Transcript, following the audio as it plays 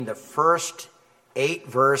The first 8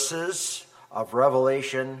 verses of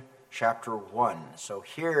Revelation chapter 1. So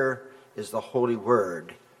here is the holy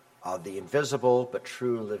word of the invisible but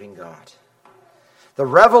true and living God. The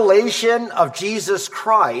revelation of Jesus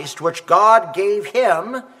Christ, which God gave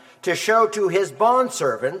him to show to his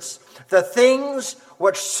bondservants the things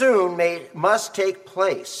which soon must take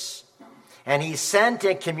place. And he sent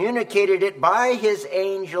and communicated it by his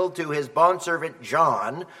angel to his bondservant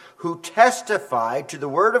John, who testified to the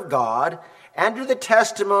word of God and to the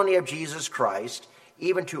testimony of Jesus Christ,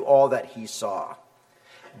 even to all that he saw.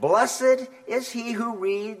 Blessed is he who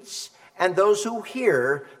reads and those who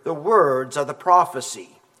hear the words of the prophecy,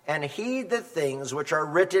 and heed the things which are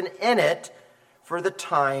written in it, for the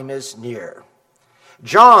time is near.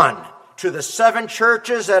 John, to the 7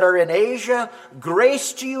 churches that are in Asia,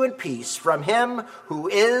 grace to you and peace from him who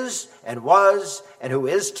is and was and who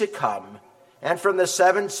is to come, and from the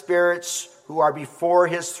 7 spirits who are before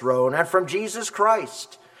his throne, and from Jesus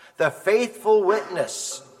Christ, the faithful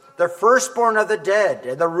witness, the firstborn of the dead,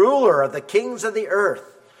 and the ruler of the kings of the earth.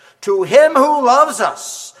 To him who loves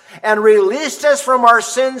us and released us from our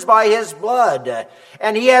sins by his blood,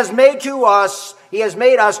 and he has made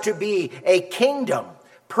us to be a kingdom,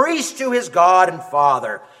 priest to his God and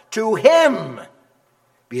Father. To him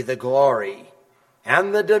be the glory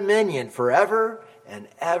and the dominion forever and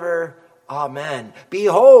ever. Amen.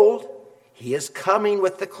 Behold, he is coming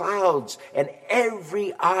with the clouds, and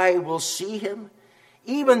every eye will see him,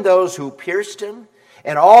 even those who pierced him,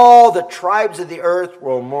 and all the tribes of the earth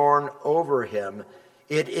will mourn over him.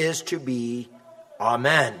 It is to be.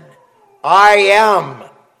 Amen. I am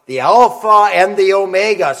the Alpha and the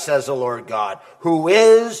Omega, says the Lord God, who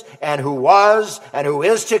is and who was and who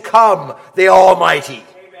is to come, the Almighty.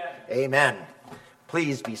 Amen.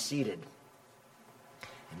 Please be seated.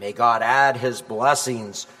 And may God add his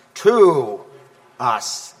blessings to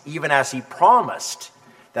us, even as he promised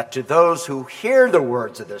that to those who hear the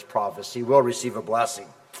words of this prophecy will receive a blessing.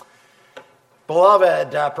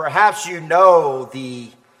 Beloved, perhaps you know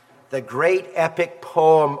the great epic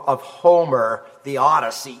poem of Homer, the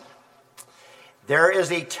Odyssey. There is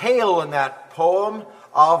a tale in that poem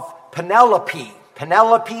of Penelope.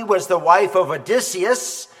 Penelope was the wife of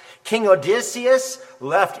Odysseus. King Odysseus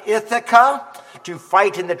left Ithaca to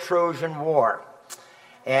fight in the Trojan War.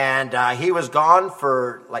 And he was gone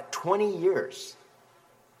for like 20 years.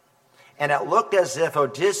 And it looked as if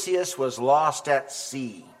Odysseus was lost at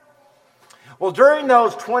sea. Well, during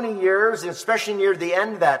those 20 years, especially near the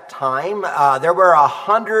end of that time, there were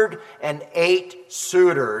 108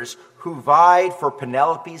 suitors who vied for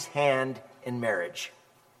Penelope's hand in marriage.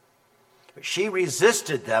 But she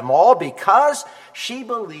resisted them all because she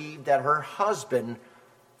believed that her husband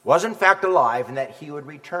was in fact alive and that he would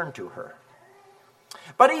return to her.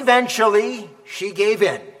 But eventually, she gave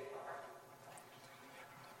in.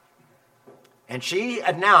 And she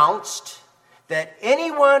announced that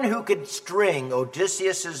anyone who could string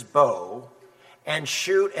Odysseus' bow and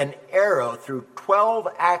shoot an arrow through 12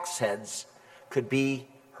 axe heads could be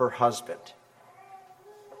her husband.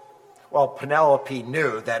 Well, Penelope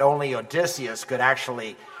knew that only Odysseus could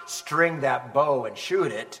actually string that bow and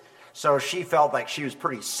shoot it, so she felt like she was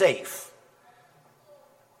pretty safe.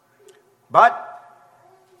 But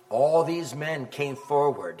all these men came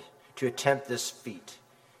forward to attempt this feat.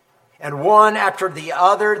 And one after the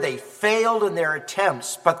other, they failed in their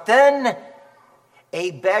attempts. But then a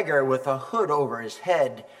beggar with a hood over his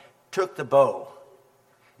head took the bow.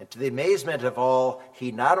 And to the amazement of all,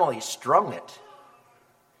 he not only strung it,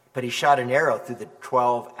 but he shot an arrow through the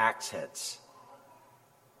 12 axe heads.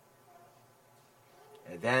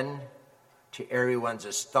 And then, to everyone's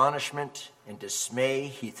astonishment and dismay,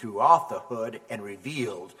 he threw off the hood and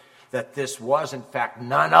revealed that this was, in fact,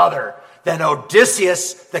 none other than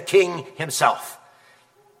Odysseus, the king himself.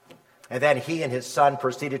 And then he and his son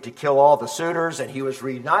proceeded to kill all the suitors, and he was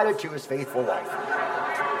reunited to his faithful wife.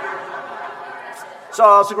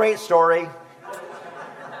 So it's a great story.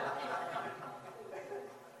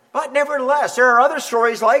 But nevertheless, there are other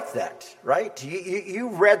stories like that, right?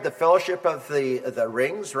 You read The Fellowship of the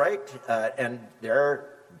Rings, right? And there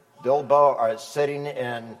Bilbo is sitting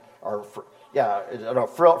in...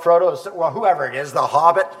 Frodo, well, whoever it is, the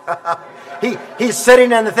Hobbit. He's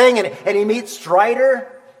sitting in the thing, and he meets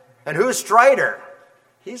Strider. And who's Strider?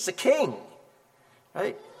 He's the king,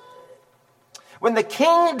 right? When the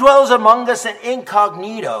king dwells among us in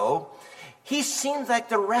incognito, he seems like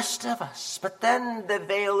the rest of us. But then the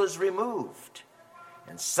veil is removed.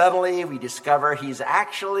 And suddenly we discover he's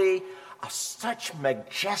actually of such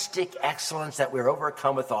majestic excellence that we're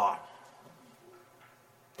overcome with awe.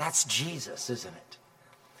 That's Jesus, isn't it?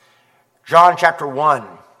 John chapter 1,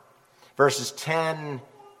 Verses 10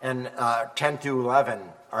 through 11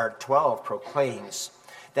 or 12 proclaims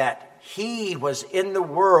that he was in the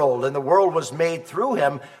world and the world was made through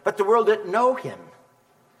him, but the world didn't know him.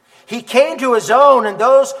 He came to his own, and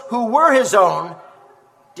those who were his own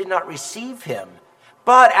did not receive him.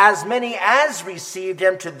 But as many as received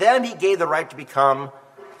him, to them he gave the right to become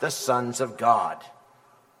the sons of God.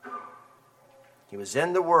 He was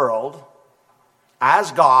in the world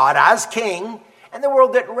as God, as King, and the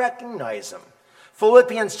world didn't recognize him.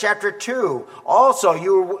 Philippians chapter 2, also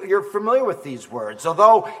you're familiar with these words.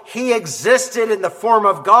 Although he existed in the form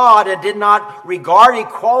of God and did not regard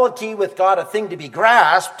equality with God a thing to be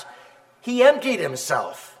grasped, he emptied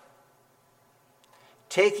himself,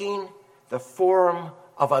 taking the form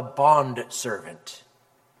of a bondservant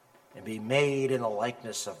and being made in the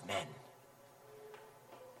likeness of men.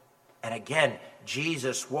 And again,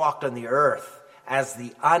 Jesus walked on the earth as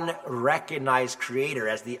the unrecognized creator,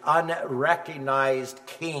 as the unrecognized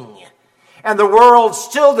king. And the world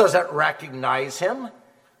still doesn't recognize him.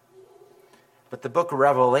 But the book of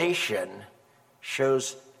Revelation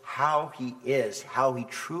shows how he is, how he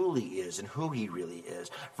truly is, and who he really is.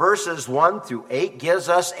 Verses 1 through 8 gives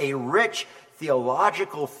us a rich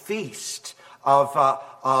theological feast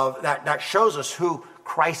that shows us who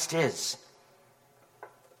Christ is.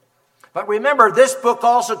 But remember, this book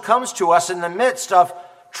also comes to us in the midst of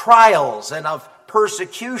trials and of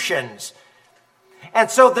persecutions.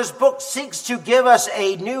 And so this book seeks to give us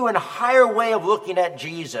a new and higher way of looking at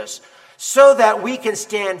Jesus so that we can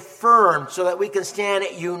stand firm, so that we can stand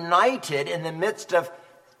united in the midst of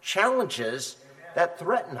challenges that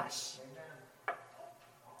threaten us.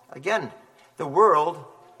 Again, the world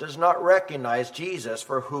does not recognize Jesus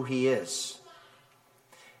for who he is.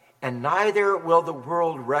 And neither will the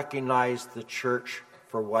world recognize the church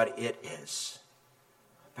for what it is.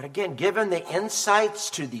 But again, given the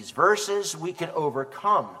insights to these verses, we can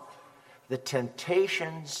overcome the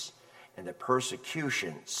temptations and the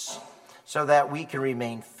persecutions so that we can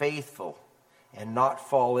remain faithful and not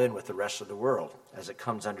fall in with the rest of the world as it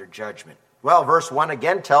comes under judgment. Well, verse 1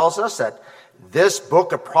 again tells us that this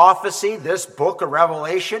book of prophecy, this book of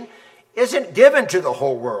Revelation, isn't given to the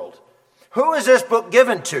whole world. Who is this book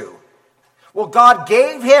given to? Well, God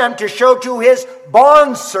gave him to show to his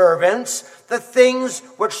bondservants the things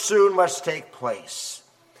which soon must take place.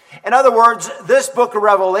 In other words, this book of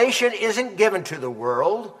Revelation isn't given to the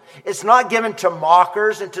world. It's not given to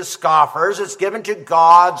mockers and to scoffers. It's given to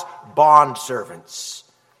God's bondservants.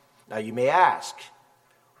 Now you may ask,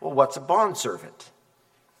 well, what's a bondservant?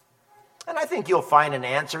 And I think you'll find an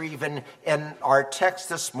answer even in our text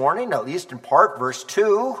this morning, at least in part, verse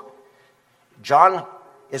 2. John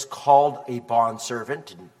is called a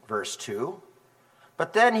bondservant in verse 2.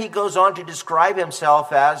 But then he goes on to describe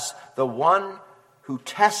himself as the one who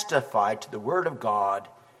testified to the word of God,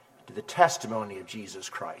 to the testimony of Jesus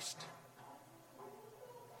Christ.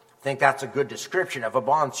 I think that's a good description of a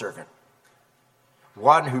bondservant.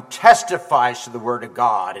 One who testifies to the word of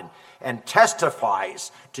God and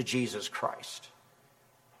testifies to Jesus Christ.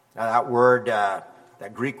 Now that word,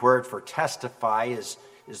 that Greek word for testify is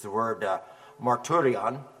the word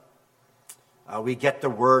martyrion. We get the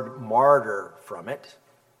word martyr from it.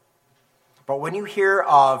 But when you hear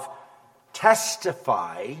of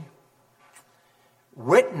testify,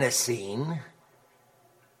 witnessing,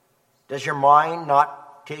 does your mind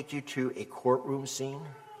not take you to a courtroom scene?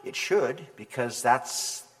 It should, because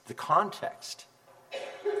that's the context.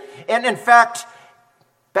 And in fact,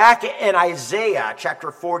 back in Isaiah chapter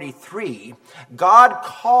 43, God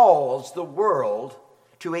calls the world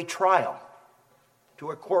to a trial,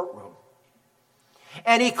 to a courtroom.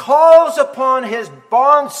 And he calls upon his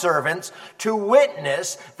bondservants to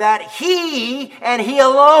witness that he and he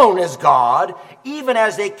alone is God, even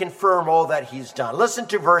as they confirm all that he's done. Listen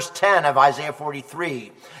to verse 10 of Isaiah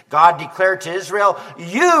 43. God declared to Israel,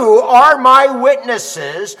 "You are my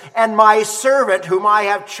witnesses and my servant whom I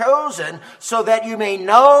have chosen, so that you may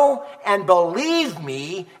know and believe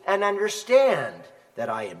me and understand that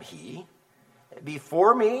I am he.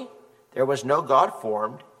 Before me there was no God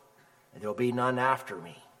formed, and there will be none after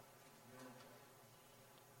me."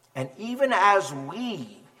 And even as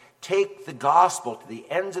we take the gospel to the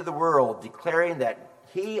ends of the world, declaring that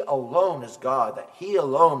he alone is God, that he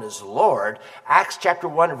alone is Lord, Acts chapter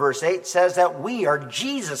 1 verse 8 says that we are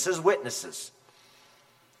Jesus' witnesses.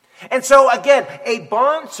 And so again, a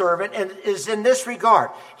bondservant is in this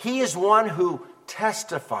regard. He is one who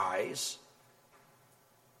testifies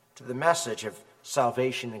to the message of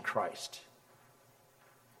salvation in Christ.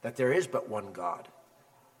 That there is but one God.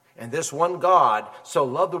 And this one God so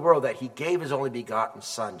loved the world that he gave his only begotten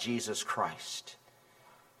Son, Jesus Christ.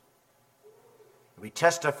 We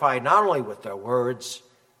testify not only with our words,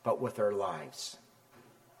 but with our lives.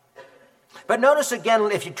 But notice again,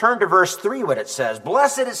 if you turn to verse 3, what it says.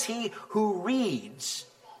 Blessed is he who reads,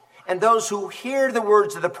 and those who hear the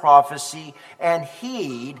words of the prophecy and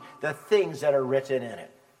heed the things that are written in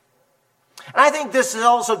it. And I think this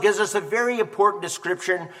also gives us a very important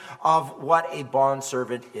description of what a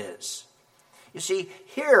bondservant is. You see,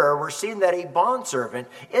 here we're seeing that a bondservant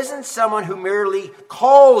isn't someone who merely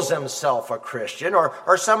calls himself a Christian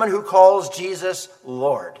or someone who calls Jesus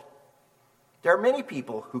Lord. There are many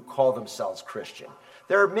people who call themselves Christian.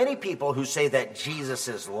 There are many people who say that Jesus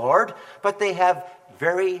is Lord, but they have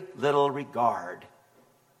very little regard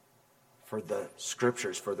for the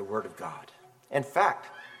Scriptures, for the Word of God. In fact,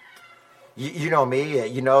 you know me,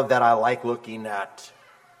 you know that I like looking at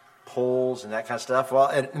polls and that kind of stuff. Well,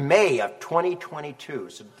 in May of 2022,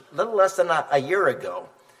 so a little less than a year ago,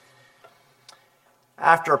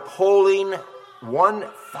 after polling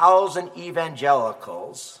 1,000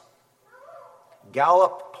 evangelicals,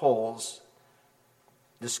 Gallup polls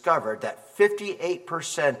discovered that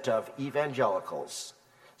 58% of evangelicals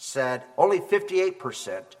said, only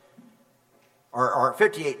 58%, or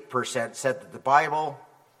 58% said that the Bible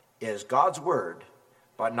is God's word,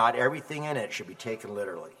 but not everything in it should be taken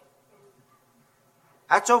literally.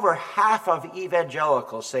 That's over half of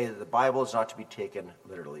evangelicals say that the Bible is not to be taken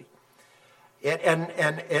literally. And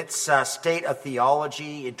its State of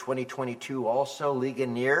Theology in 2022 also,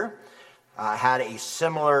 Ligonier, had a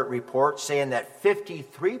similar report saying that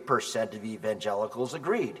 53% of evangelicals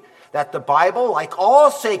agreed that the Bible, like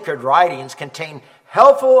all sacred writings, contain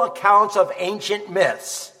helpful accounts of ancient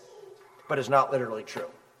myths, but is not literally true.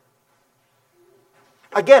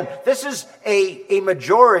 Again, this is a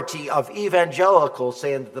majority of evangelicals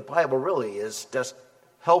saying that the Bible really is just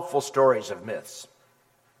helpful stories of myths.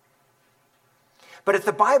 But if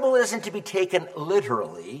the Bible isn't to be taken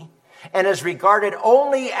literally and is regarded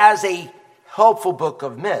only as a helpful book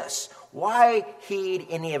of myths, why heed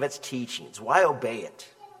any of its teachings? Why obey it?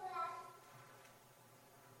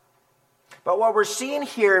 But what we're seeing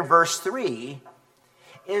here in verse 3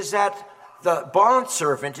 is that the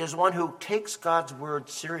bondservant is one who takes God's word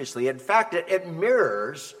seriously. In fact, it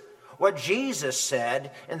mirrors what Jesus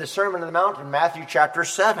said in the Sermon on the Mount in Matthew chapter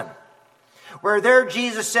 7, where there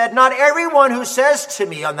Jesus said, "Not everyone who says to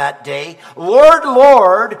me on that day, 'Lord,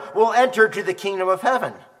 Lord,' will enter to the kingdom of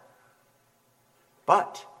heaven,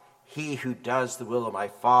 but he who does the will of my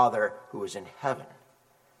Father who is in heaven."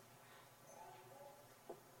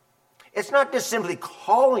 It's not just simply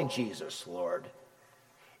calling Jesus Lord.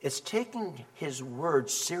 It's taking his word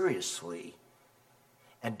seriously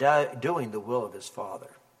and doing the will of his Father.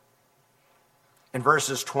 In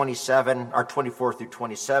verses 24 through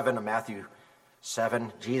 27 of Matthew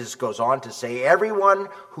 7, Jesus goes on to say, "Everyone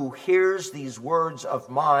who hears these words of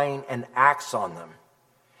mine and acts on them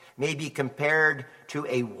may be compared to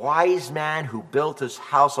a wise man who built his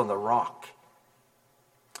house on the rock.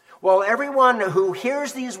 Well, everyone who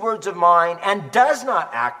hears these words of mine and does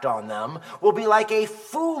not act on them will be like a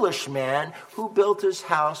foolish man who built his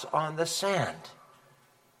house on the sand."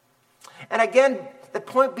 And again, the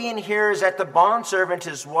point being here is that the bondservant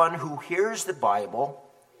is one who hears the Bible,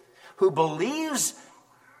 who believes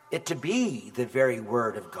it to be the very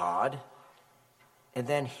word of God, and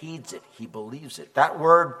then heeds it. He believes it. That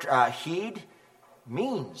word heed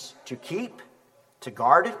means to keep, to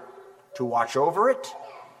guard it, to watch over it,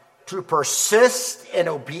 to persist in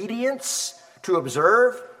obedience, to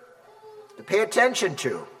observe, to pay attention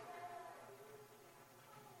to.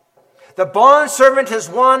 The bondservant is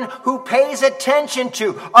one who pays attention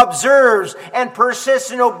to, observes, and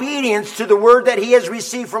persists in obedience to the word that he has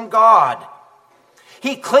received from God.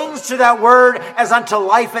 He clings to that word as unto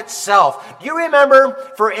life itself. Do you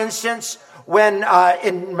remember, for instance, when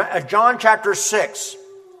in John chapter 6,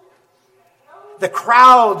 the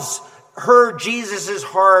crowds heard Jesus'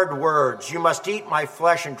 hard words, "You must eat my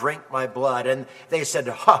flesh and drink my blood." And they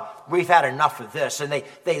said, "We've had enough of this." And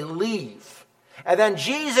they leave. And then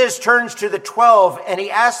Jesus turns to the 12 and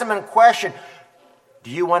he asks them a question.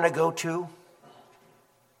 "Do you want to go too?"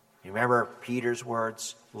 You remember Peter's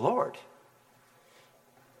words, "Lord,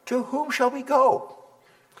 to whom shall we go?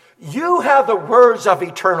 You have the words of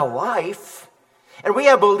eternal life, and we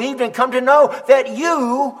have believed and come to know that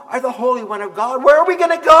you are the Holy One of God. Where are we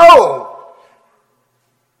going to go?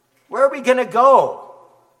 Where are we going to go?"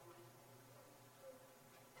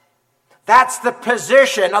 That's the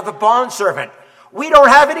position of the bondservant. We don't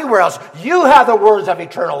have anywhere else. You have the words of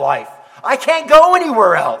eternal life. I can't go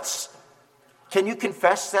anywhere else. Can you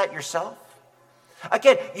confess that yourself?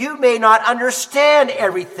 Again, you may not understand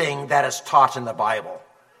everything that is taught in the Bible,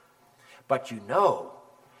 but you know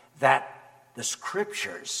that the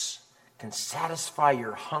Scriptures can satisfy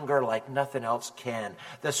your hunger like nothing else can.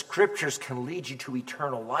 The Scriptures can lead you to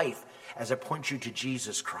eternal life as it points you to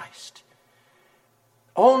Jesus Christ.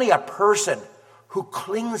 Only a person who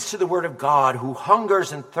clings to the Word of God, who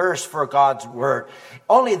hungers and thirsts for God's Word,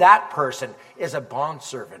 only that person is a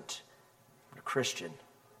bondservant, a Christian.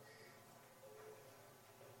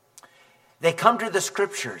 They come to the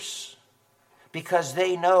Scriptures because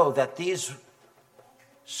they know that these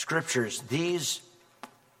Scriptures, these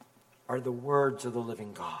are the words of the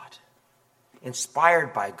living God,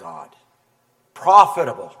 inspired by God,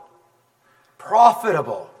 profitable,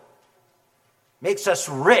 makes us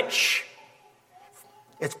rich.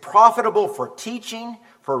 It's profitable for teaching,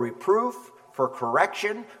 for reproof, for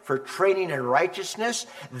correction, for training in righteousness.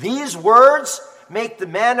 These words make the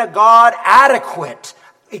man of God adequate,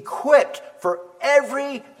 equipped for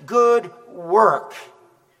every good work.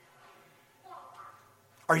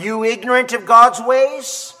 Are you ignorant of God's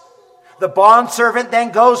ways? The bondservant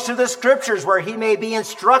then goes to the Scriptures where he may be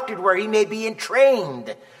instructed, where he may be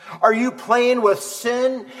trained. Are you playing with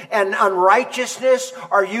sin and unrighteousness?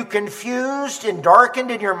 Are you confused and darkened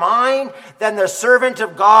in your mind? Then the servant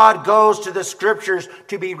of God goes to the Scriptures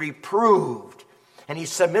to be reproved. And he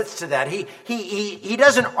submits to that. He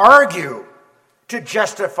doesn't argue to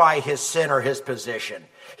justify his sin or his position.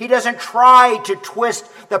 He doesn't try to twist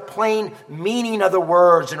the plain meaning of the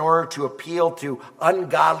words in order to appeal to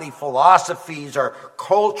ungodly philosophies or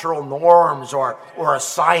cultural norms or a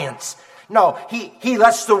science. No, he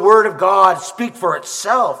lets the Word of God speak for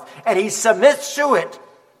itself, and he submits to it.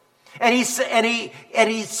 And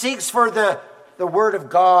he seeks for the Word of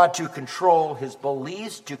God to control his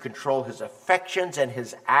beliefs, to control his affections and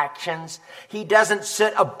his actions. He doesn't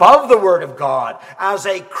sit above the Word of God as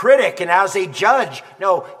a critic and as a judge.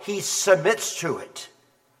 No, he submits to it.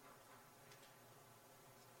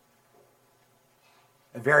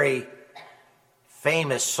 A very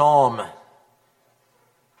famous psalm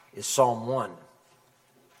is Psalm 1.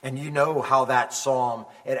 And you know how that psalm,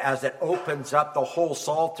 as it opens up the whole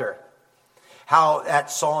Psalter, how that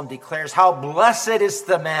psalm declares, how blessed is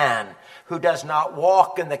the man who does not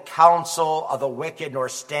walk in the counsel of the wicked, nor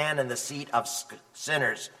stand in the seat of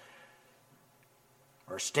sinners,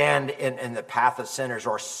 or stand in the path of sinners,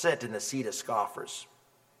 or sit in the seat of scoffers.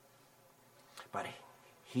 But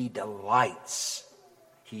he delights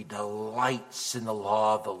in the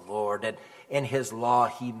law of the Lord, and in his law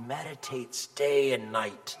he meditates day and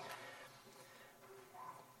night.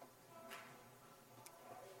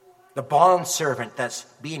 The bondservant that's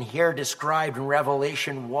being here described in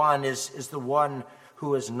Revelation 1 is the one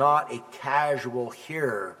who is not a casual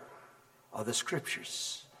hearer of the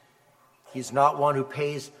Scriptures. He's not one who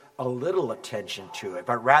pays a little attention to it,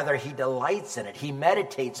 but rather he delights in it. He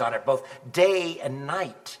meditates on it both day and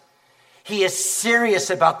night. He is serious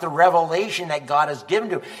about the revelation that God has given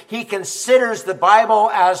to him. He considers the Bible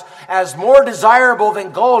as more desirable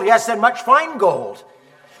than gold, yes, than much fine gold.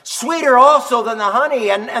 Sweeter also than the honey,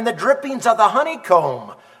 and the drippings of the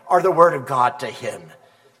honeycomb are the Word of God to him.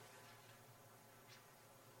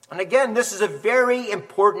 And again, this is a very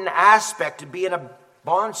important aspect of being a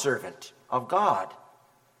bondservant of God.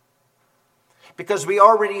 Because we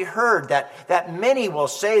already heard that many will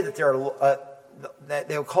say that that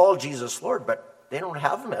they'll call Jesus Lord, but they don't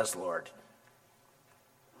have him as Lord.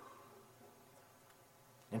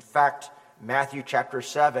 In fact, Matthew chapter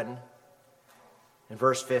 7, in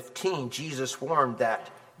verse 15, Jesus warned that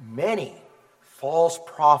many false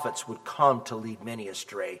prophets would come to lead many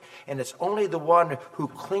astray. And it's only the one who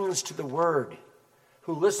clings to the Word,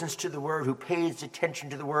 who listens to the Word, who pays attention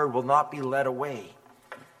to the Word, will not be led away.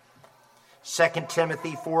 2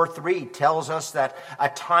 Timothy 4:3 tells us that a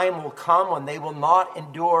time will come when they will not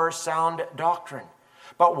endure sound doctrine,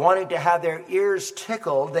 but wanting to have their ears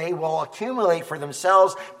tickled, they will accumulate for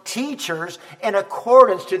themselves teachers in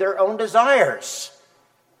accordance to their own desires.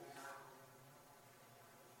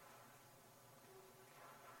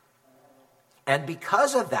 And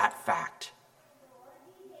because of that fact,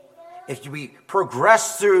 if we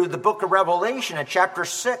progress through the book of Revelation in chapter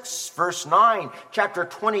 6, verse 9, chapter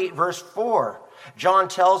 28, verse 4, John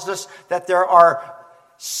tells us that there are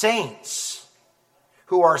saints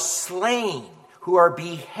who are slain, who are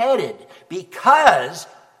beheaded because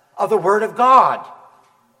of the Word of God.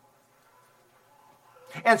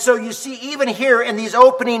 And so you see, even here in these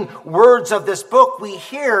opening words of this book, we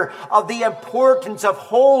hear of the importance of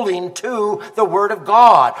holding to the Word of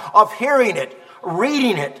God, of hearing it,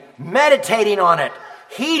 reading it, meditating on it,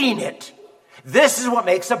 heeding it. This is what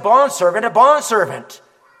makes a bondservant a bondservant.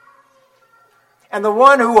 And the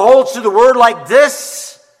one who holds to the Word like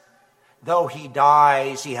this though he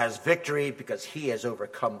dies, he has victory because he has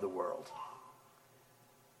overcome the world.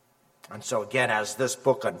 And so again, as this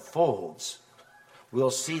book unfolds,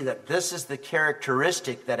 we'll see that this is the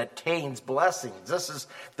characteristic that attains blessings. This is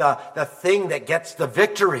the thing that gets the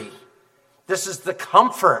victory. This is the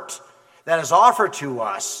comfort that is offered to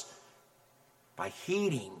us by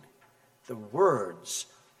heeding the words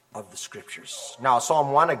of the Scriptures. Now,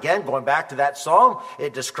 Psalm 1, again, going back to that psalm,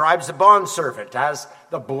 it describes the bondservant as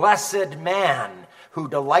the blessed man who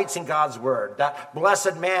delights in God's word, that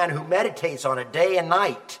blessed man who meditates on it day and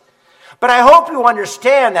night. But I hope you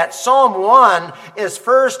understand that Psalm 1 is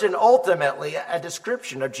first and ultimately a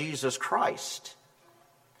description of Jesus Christ.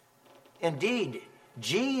 Indeed,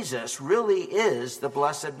 Jesus really is the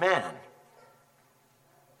blessed man.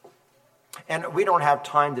 And we don't have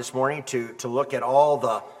time this morning to look at all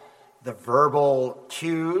the verbal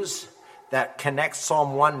cues that connect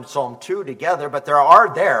Psalm 1 and Psalm 2 together, but there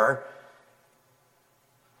are there.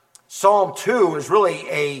 Psalm 2 is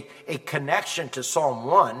really a connection to Psalm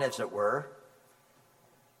 1, as it were.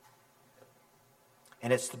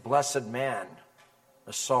 And it's the blessed man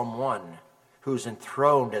of Psalm 1 who's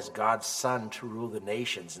enthroned as God's Son to rule the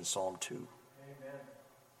nations in Psalm 2. Amen.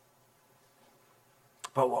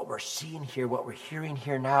 But what we're seeing here, what we're hearing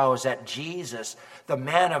here now is that Jesus, the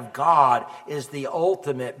man of God, is the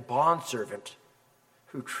ultimate bondservant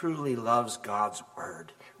who truly loves God's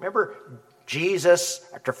word. Remember, Jesus,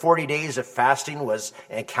 after 40 days of fasting, was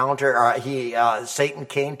Satan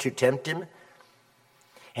came to tempt him.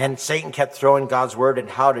 And Satan kept throwing God's word,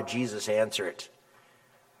 and how did Jesus answer it?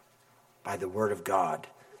 By the word of God.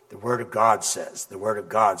 The word of God says, the word of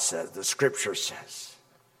God says, the Scripture says.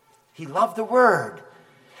 He loved the word.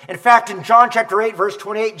 In fact, in John chapter 8, verse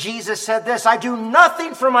 28, Jesus said this, I do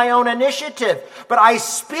nothing from my own initiative, but I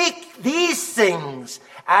speak these things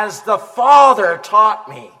as the Father taught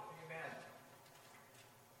me.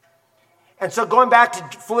 And so going back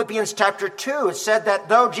to Philippians chapter 2, it said that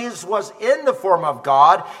though Jesus was in the form of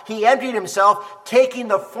God, he emptied himself, taking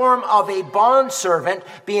the form of a bondservant,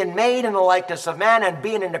 being made in the likeness of man, and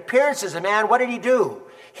being in appearance as a man. What did he do?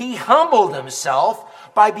 He humbled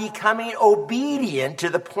himself by becoming obedient to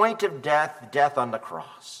the point of death on the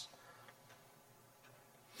cross.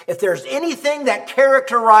 If there's anything that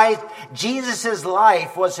characterized Jesus'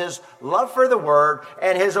 life, was his love for the word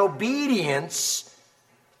and his obedience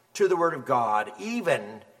to the word of God, even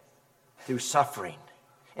through suffering.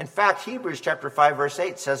 In fact, Hebrews chapter 5, verse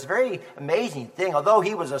 8 says a very amazing thing. Although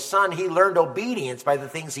he was a son, he learned obedience by the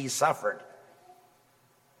things he suffered.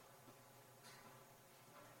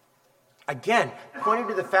 Again, pointing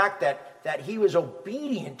to the fact that he was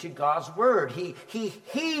obedient to God's word. He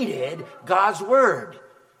heeded God's word.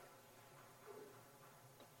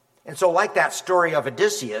 And so like that story of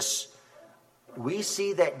Odysseus, we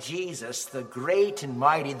see that Jesus, the great and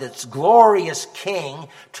mighty, this glorious king,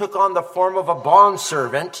 took on the form of a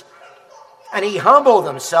bondservant, and he humbled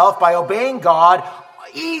himself by obeying God,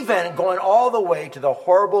 even going all the way to the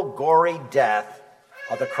horrible, gory death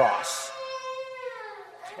of the cross.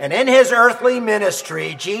 And in his earthly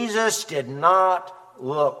ministry, Jesus did not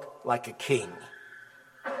look like a king.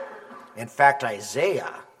 In fact,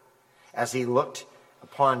 Isaiah, as he looked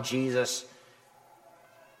upon Jesus,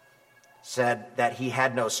 said that he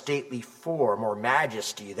had no stately form or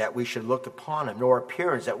majesty that we should look upon him, nor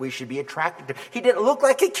appearance that we should be attracted to. He didn't look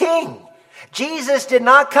like a king. Jesus did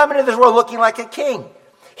not come into this world looking like a king.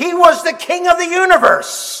 He was the king of the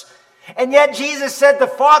universe. And yet Jesus said the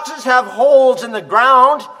foxes have holes in the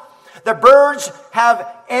ground, the birds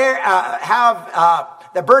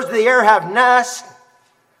the birds of the air have nests,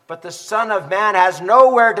 but the Son of Man has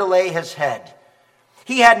nowhere to lay his head.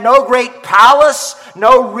 He had no great palace,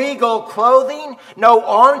 no regal clothing, no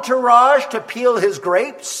entourage to peel his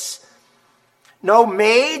grapes, no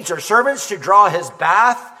maids or servants to draw his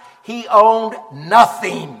bath. He owned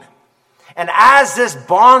nothing. And as this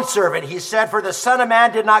bondservant, he said, for the Son of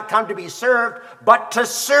Man did not come to be served, but to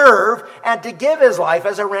serve and to give his life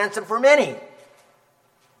as a ransom for many.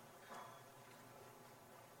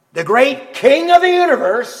 The great king of the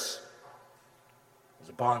universe was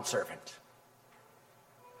a bondservant.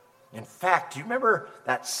 In fact, do you remember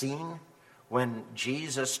that scene when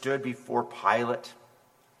Jesus stood before Pilate?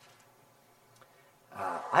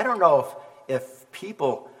 I don't know if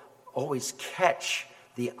people always catch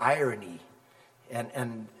the irony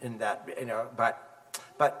and that,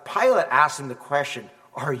 but Pilate asked him the question,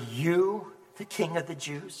 are you the king of the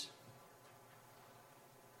Jews?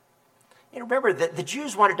 You remember that the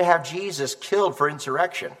Jews wanted to have Jesus killed for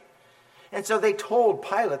insurrection. And so they told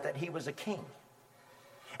Pilate that he was a king.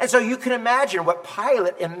 And so you can imagine what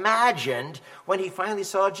Pilate imagined when he finally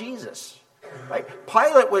saw Jesus. Right?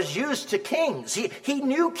 Pilate was used to kings. He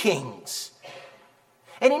knew kings.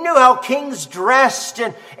 And he knew how kings dressed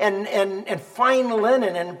in fine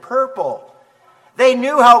linen and purple. They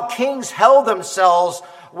knew how kings held themselves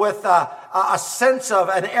with a sense of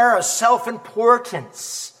an air of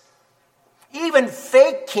self-importance. Even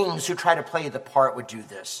fake kings who try to play the part would do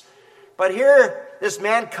this. But here, this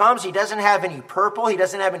man comes. He doesn't have any purple. He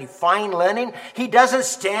doesn't have any fine linen. He doesn't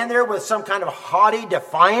stand there with some kind of haughty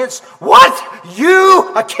defiance. What?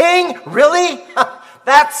 You, a king? Really?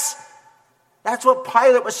 That's what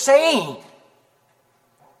Pilate was saying.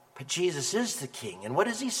 But Jesus is the king. And what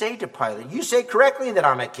does he say to Pilate? You say correctly that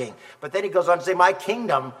I'm a king. But then he goes on to say, my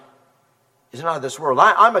kingdom is not of this world.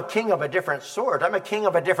 I'm a king of a different sort. I'm a king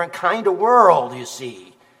of a different kind of world, you see.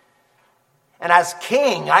 And as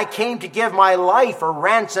king, I came to give my life a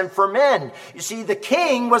ransom for men. You see, the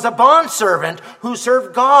king was a bondservant who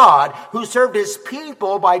served God, who served his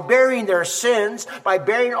people by bearing their sins, by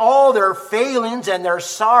bearing all their failings and their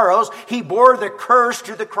sorrows. He bore the curse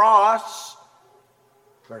to the cross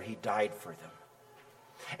where he died for them.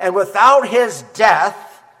 And without his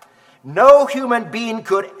death, no human being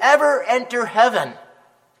could ever enter heaven.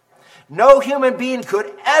 No human being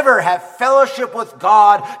could ever have fellowship with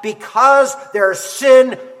God because their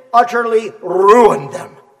sin utterly ruined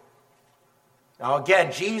them. Now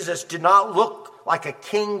again, Jesus did not look like a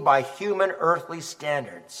king by human earthly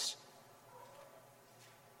standards.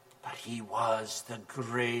 But he was the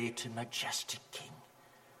great and majestic king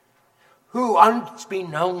who,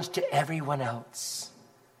 unbeknownst to everyone else,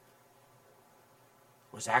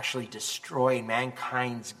 was actually destroying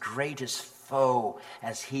mankind's greatest foe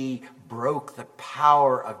as he broke the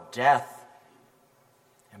power of death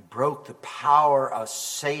and broke the power of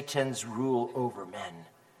Satan's rule over men.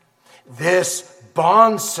 This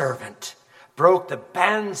bondservant broke the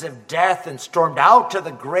bands of death and stormed out to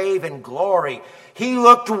the grave in glory. He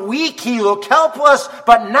looked weak, he looked helpless,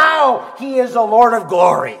 but now he is the Lord of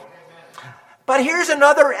glory. But here's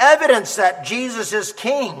another evidence that Jesus is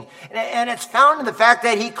king, and it's found in the fact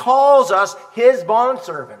that he calls us his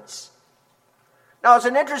bondservants. Now, it's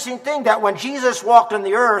an interesting thing that when Jesus walked on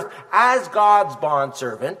the earth as God's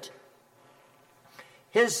bondservant,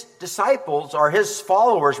 his disciples or his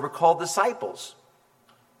followers were called disciples.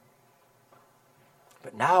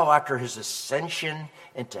 But now, after his ascension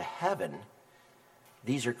into heaven,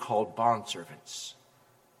 these are called bondservants.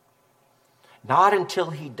 Not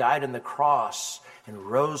until he died on the cross and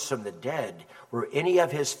rose from the dead were any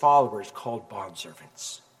of his followers called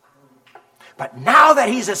bondservants. But now that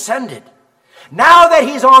he's ascended, now that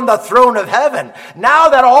he's on the throne of heaven, now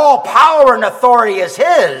that all power and authority is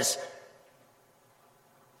his,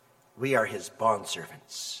 we are his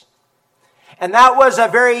bondservants. And that was a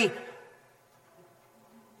very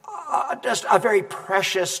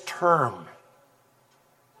precious term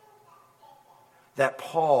that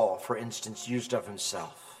Paul, for instance, used of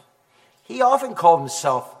himself. He often called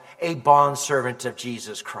himself a bondservant of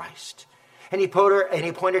Jesus Christ. And he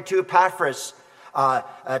pointed to Epaphras,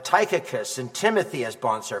 Tychicus, and Timothy as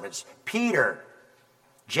bondservants. Peter,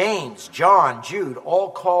 James, John, Jude,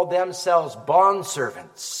 all called themselves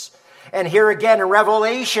bondservants. And here again in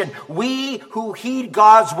Revelation, we who heed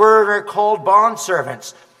God's word are called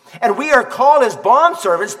bondservants. And we are called as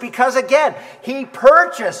bondservants because, again, he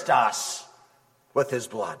purchased us with his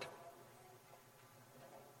blood.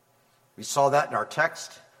 We saw that in our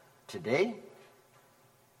text today,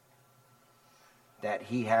 that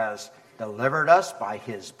he has delivered us by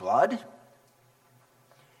his blood.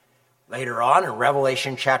 Later on in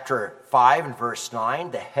Revelation chapter 5 and verse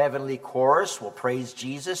 9, the heavenly chorus will praise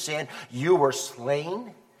Jesus, saying, you were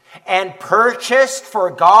slain and purchased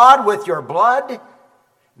for God with your blood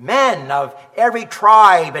men of every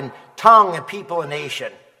tribe and tongue and people and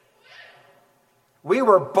nation. We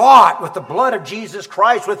were bought with the blood of Jesus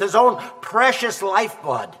Christ, with his own precious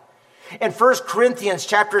lifeblood. In 1 Corinthians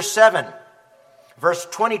chapter 7, verse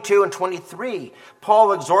 22 and 23,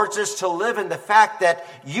 Paul exhorts us to live in the fact that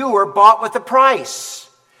you were bought with a price.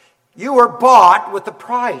 You were bought with a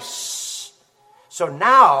price. So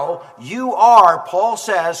now you are, Paul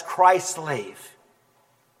says, Christ's slave.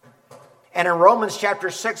 And in Romans chapter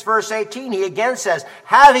 6, verse 18, he again says,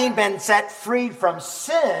 having been set free from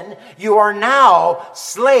sin, you are now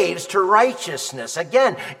slaves to righteousness.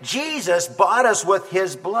 Again, Jesus bought us with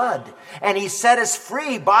his blood, and he set us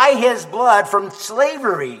free by his blood from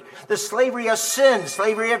slavery, the slavery of sin,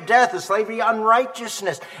 slavery of death, the slavery of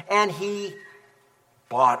unrighteousness. And he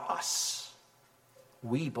bought us.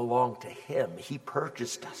 We belong to him. He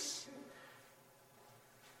purchased us.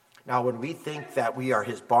 Now, when we think that we are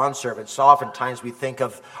his bondservants, oftentimes we think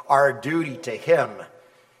of our duty to him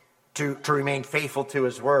to remain faithful to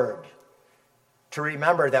his word, to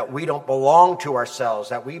remember that we don't belong to ourselves,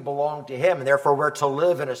 that we belong to him, and therefore we're to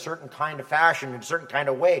live in a certain kind of fashion, in a certain kind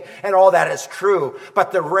of way, and all that is true.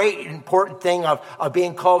 But the great important thing of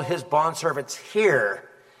being called his bondservants here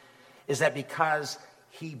is that because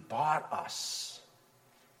he bought us,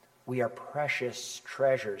 we are precious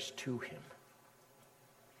treasures to him.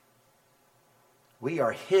 We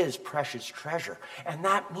are his precious treasure. And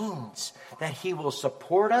that means that he will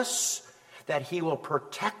support us, that he will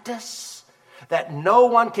protect us, that no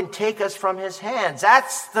one can take us from his hands.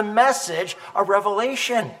 That's the message of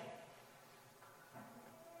Revelation.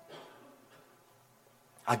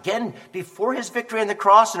 Again, before his victory on the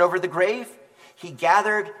cross and over the grave, he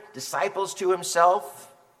gathered disciples to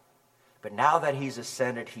himself. But now that he's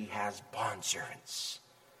ascended, he has bondservants.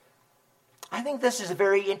 I think this is a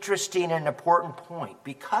very interesting and important point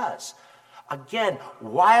because, again,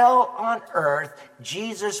 while on earth,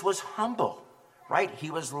 Jesus was humble, right?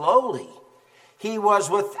 He was lowly. He was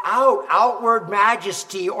without outward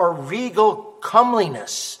majesty or regal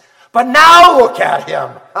comeliness. But now look at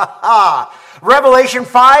him. Revelation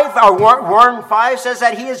 5, or Warren 5 says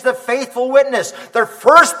that he is the faithful witness, the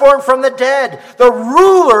firstborn from the dead, the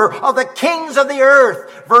ruler of the kings of the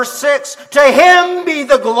earth. Verse 6, to him be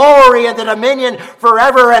the glory and the dominion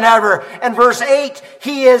forever and ever. And verse 8,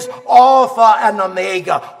 he is Alpha and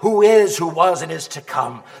Omega, who is, who was, and is to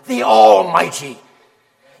come, the Almighty.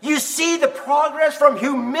 You see the progress from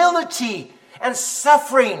humility and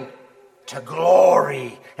suffering to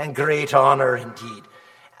glory and great honor indeed.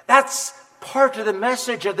 That's part of the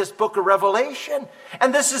message of this book of Revelation.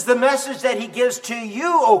 And this is the message that he gives to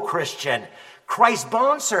you, O Christian, Christ's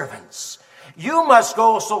bondservants. You must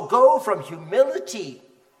also go from humility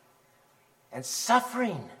and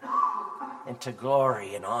suffering into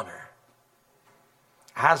glory and honor.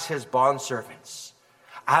 As his bondservants,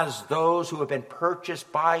 as those who have been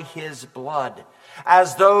purchased by his blood,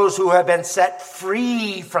 as those who have been set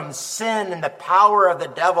free from sin and the power of the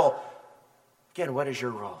devil. Again, what is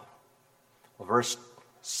your role? Well, verse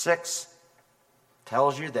 6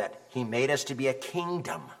 tells you that he made us to be a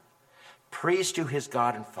kingdom, priest to his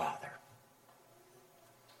God and Father.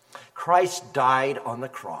 Christ died on the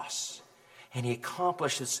cross, and he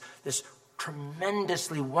accomplished this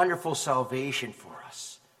tremendously wonderful salvation for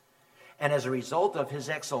us. And as a result of his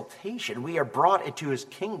exaltation, we are brought into his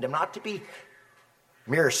kingdom, not to be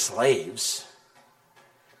mere slaves.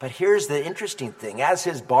 But here's the interesting thing. As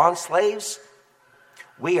his bond slaves,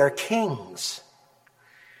 we are kings.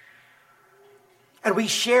 And we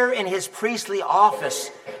share in his priestly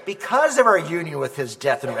office because of our union with his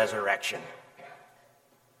death and resurrection.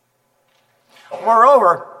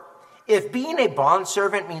 Moreover, if being a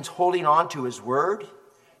bondservant means holding on to his word,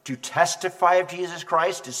 to testify of Jesus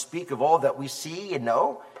Christ, to speak of all that we see and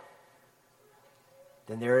know,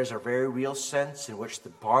 then there is a very real sense in which the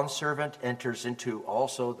bondservant enters into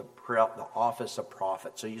also the office of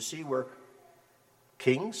prophet. So you see, we're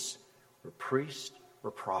kings, we're priests, we're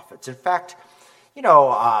prophets. In fact,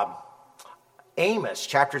 Amos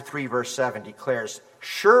chapter 3 verse 7 declares,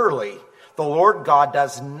 surely the Lord God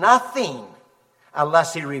does nothing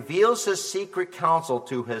unless he reveals his secret counsel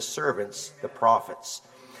to his servants, the prophets.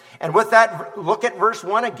 And with that, look at verse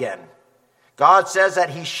 1 again. God says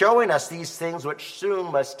that he's showing us these things which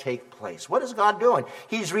soon must take place. What is God doing?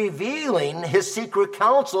 He's revealing his secret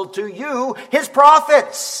counsel to you, his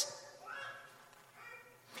prophets.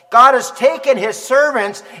 God has taken his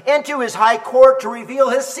servants into his high court to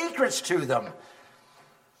reveal his secrets to them.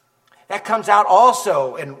 That comes out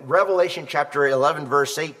also in Revelation chapter 11,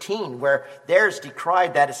 verse 18, where there's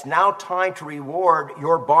decried that it's now time to reward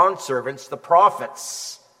your bondservants, the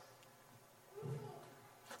prophets.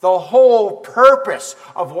 The whole purpose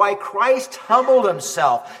of why Christ humbled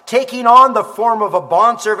himself, taking on the form of a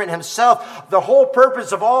bondservant himself, the whole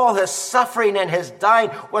purpose of all his suffering and his dying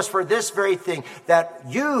was for this very thing, that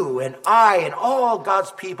you and I and all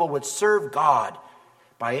God's people would serve God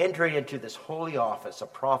by entering into this holy office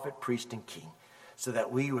of prophet, priest, and king, so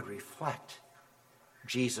that we would reflect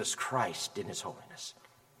Jesus Christ in his holiness.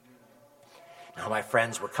 Now, my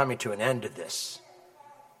friends, we're coming to an end of this.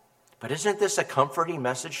 But isn't this a comforting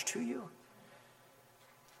message to you?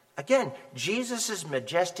 Again, Jesus'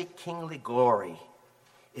 majestic kingly glory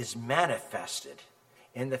is manifested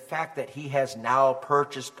in the fact that he has now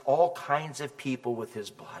purchased all kinds of people with his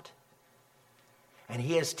blood. And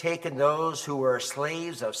he has taken those who were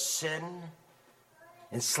slaves of sin,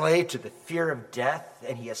 enslaved to the fear of death,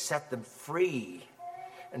 and he has set them free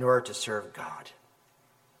in order to serve God.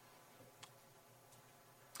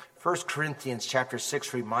 1 Corinthians chapter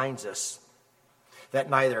 6 reminds us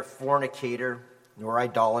that neither fornicator, nor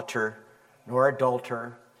idolater, nor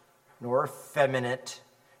adulterer, nor effeminate,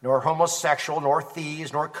 nor homosexual, nor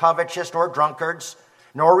thieves, nor covetous, nor drunkards,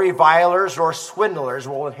 nor revilers, nor swindlers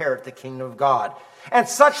will inherit the kingdom of God. And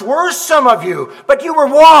such were some of you, but you were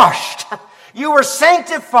washed. You were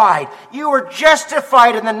sanctified. You were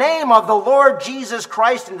justified in the name of the Lord Jesus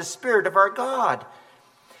Christ and the Spirit of our God.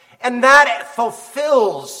 And that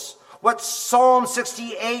fulfills what Psalm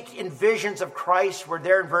 68 envisions of Christ, where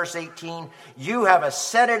there in verse 18, you have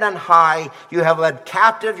ascended on high, you have led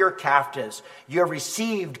captive your captives, you have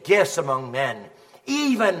received gifts among men,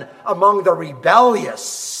 even among the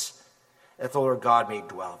rebellious, that the Lord God may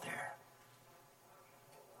dwell there.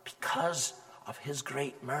 Because of his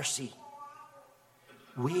great mercy,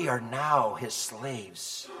 we are now his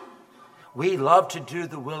slaves. We love to do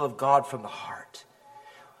the will of God from the heart,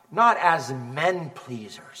 not as men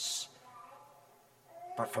pleasers,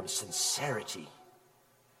 but from sincerity.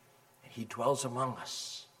 And he dwells among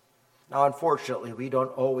us. Now, unfortunately, we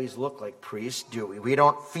don't always look like priests, do we? We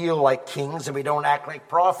don't feel like kings, and we don't act like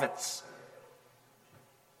prophets.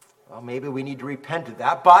 Well, maybe we need to repent of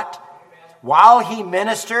that. But while he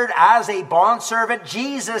ministered as a bondservant,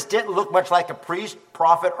 Jesus didn't look much like a priest,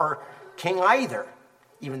 prophet, or king either,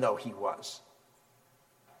 even though he was.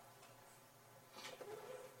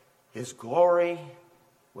 His glory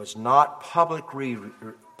was not publicly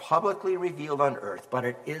revealed on earth, but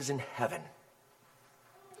it is in heaven.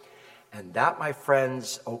 And that, my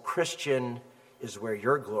friends, O Christian, is where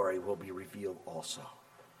your glory will be revealed also.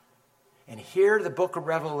 And here the book of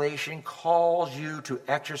Revelation calls you to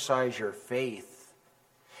exercise your faith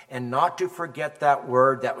and not to forget that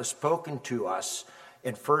word that was spoken to us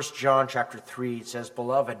in 1 John chapter 3. It says,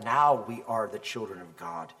 "Beloved, now we are the children of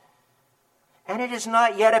God. And it has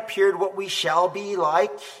not yet appeared what we shall be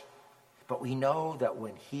like, but we know that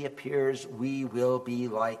when he appears, we will be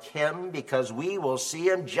like him, because we will see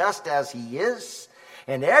him just as he is.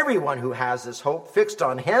 And everyone who has this hope fixed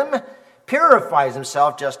on him purifies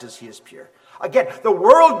himself just as he is pure." Again, the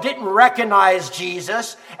world didn't recognize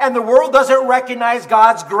Jesus, and the world doesn't recognize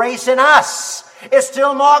God's grace in us. It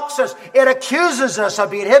still mocks us. It accuses us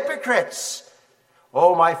of being hypocrites.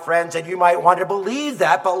 Oh, my friends, and you might want to believe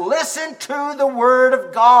that, but listen to the word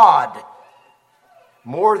of God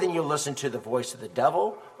more than you listen to the voice of the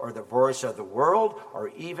devil or the voice of the world or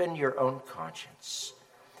even your own conscience.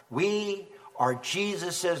 We are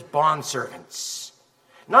Jesus's bondservants.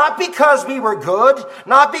 Not because we were good,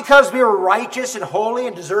 not because we were righteous and holy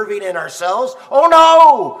and deserving in ourselves. Oh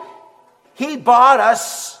no! He bought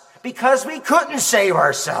us because we couldn't save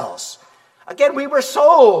ourselves. Again, we were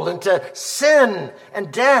sold into sin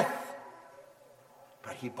and death.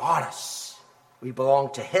 But he bought us. We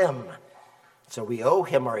belong to him. So we owe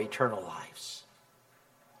him our eternal lives.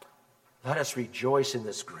 Let us rejoice in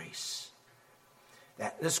this grace.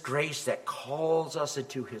 This grace that calls us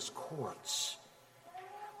into his courts,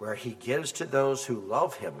 where he gives to those who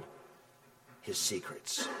love him his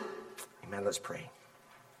secrets. Amen. Let's pray.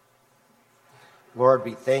 Lord,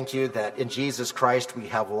 we thank you that in Jesus Christ we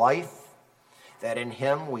have life, that in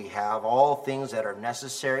him we have all things that are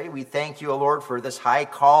necessary. We thank you, O Lord, for this high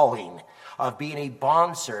calling of being a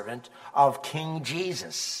bondservant of King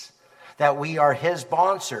Jesus, that we are his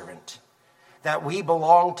bondservant, that we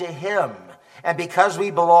belong to him. And because we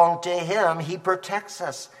belong to him, he protects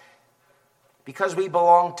us. Because we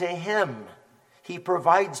belong to him, he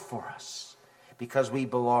provides for us. Because we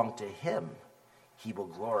belong to him, he will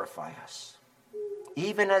glorify us,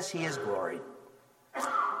 even as he is gloried.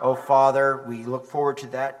 Oh, Father, we look forward to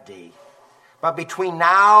that day. But between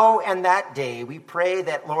now and that day, we pray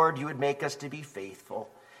that, Lord, you would make us to be faithful.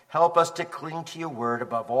 Help us to cling to your word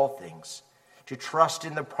above all things, to trust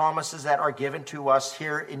in the promises that are given to us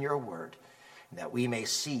here in your word, that we may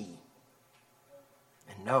see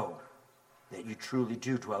and know that you truly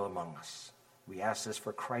do dwell among us. We ask this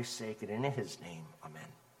for Christ's sake and in his name. Amen.